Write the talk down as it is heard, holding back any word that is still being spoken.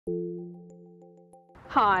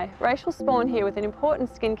Hi, Rachael Sporn here with an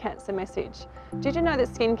important skin cancer message. Did you know that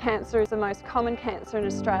skin cancer is the most common cancer in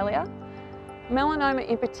Australia? Melanoma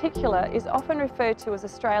in particular is often referred to as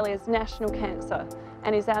Australia's national cancer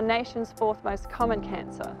and is our nation's fourth most common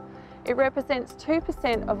cancer. It represents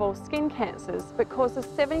 2% of all skin cancers but causes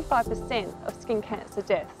 75% of skin cancer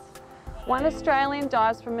deaths. One Australian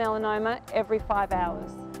dies from melanoma every 5 hours.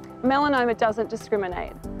 Melanoma doesn't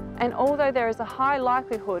discriminate. And although there is a high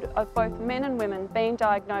likelihood of both men and women being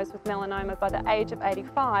diagnosed with melanoma by the age of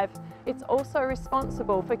 85, it's also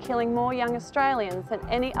responsible for killing more young Australians than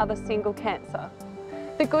any other single cancer.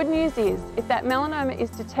 The good news is, if that melanoma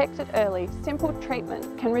is detected early, simple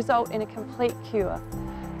treatment can result in a complete cure.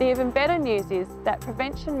 The even better news is that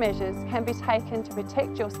prevention measures can be taken to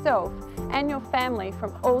protect yourself and your family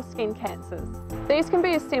from all skin cancers. These can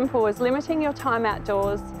be as simple as limiting your time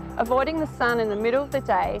outdoors, avoiding the sun in the middle of the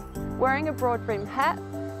day, wearing a broad-brimmed hat,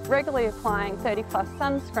 regularly applying 30+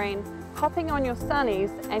 sunscreen, popping on your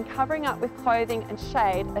sunnies and covering up with clothing and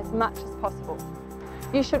shade as much as possible.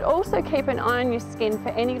 You should also keep an eye on your skin for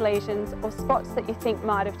any lesions or spots that you think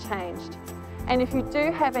might have changed. And if you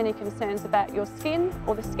do have any concerns about your skin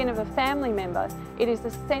or the skin of a family member, it is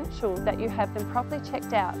essential that you have them properly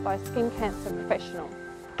checked out by a skin cancer professional.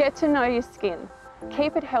 Get to know your skin.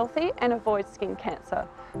 Keep it healthy and avoid skin cancer.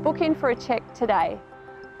 Book in for a check today.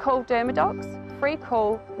 Call DermaDocs, free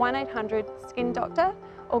call 1800 Skin Doctor,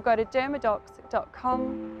 or go to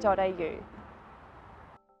dermadocs.com.au.